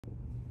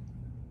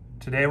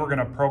Today we're going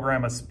to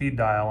program a speed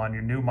dial on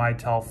your new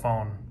Mitel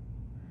phone.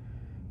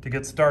 To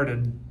get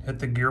started, hit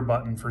the gear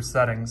button for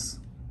settings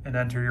and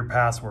enter your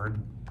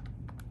password.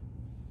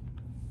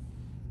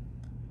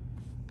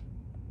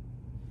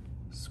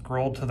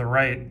 Scroll to the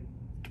right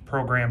to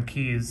program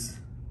keys.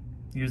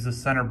 Use the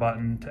center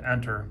button to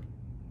enter.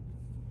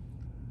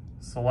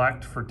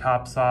 Select for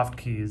top soft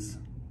keys.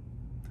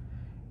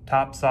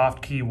 Top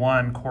soft key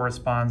 1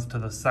 corresponds to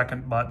the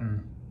second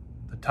button.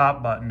 The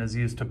top button is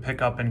used to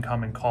pick up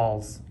incoming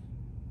calls.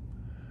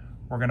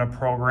 We're going to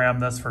program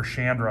this for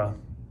Chandra.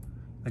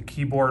 The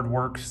keyboard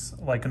works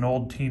like an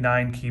old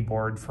T9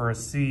 keyboard. For a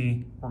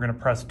C, we're going to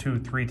press 2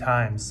 3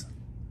 times.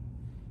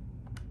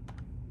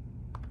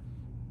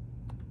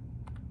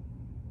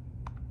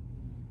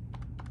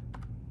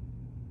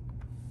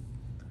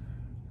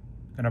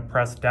 I'm going to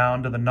press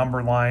down to the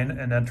number line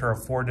and enter a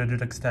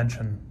 4-digit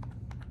extension.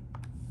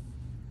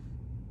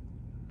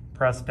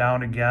 Press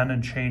down again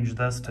and change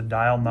this to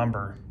dial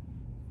number.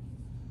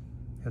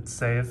 Hit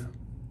save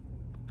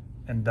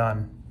and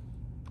done.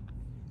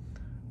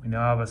 We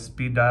now have a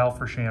speed dial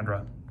for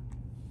Chandra.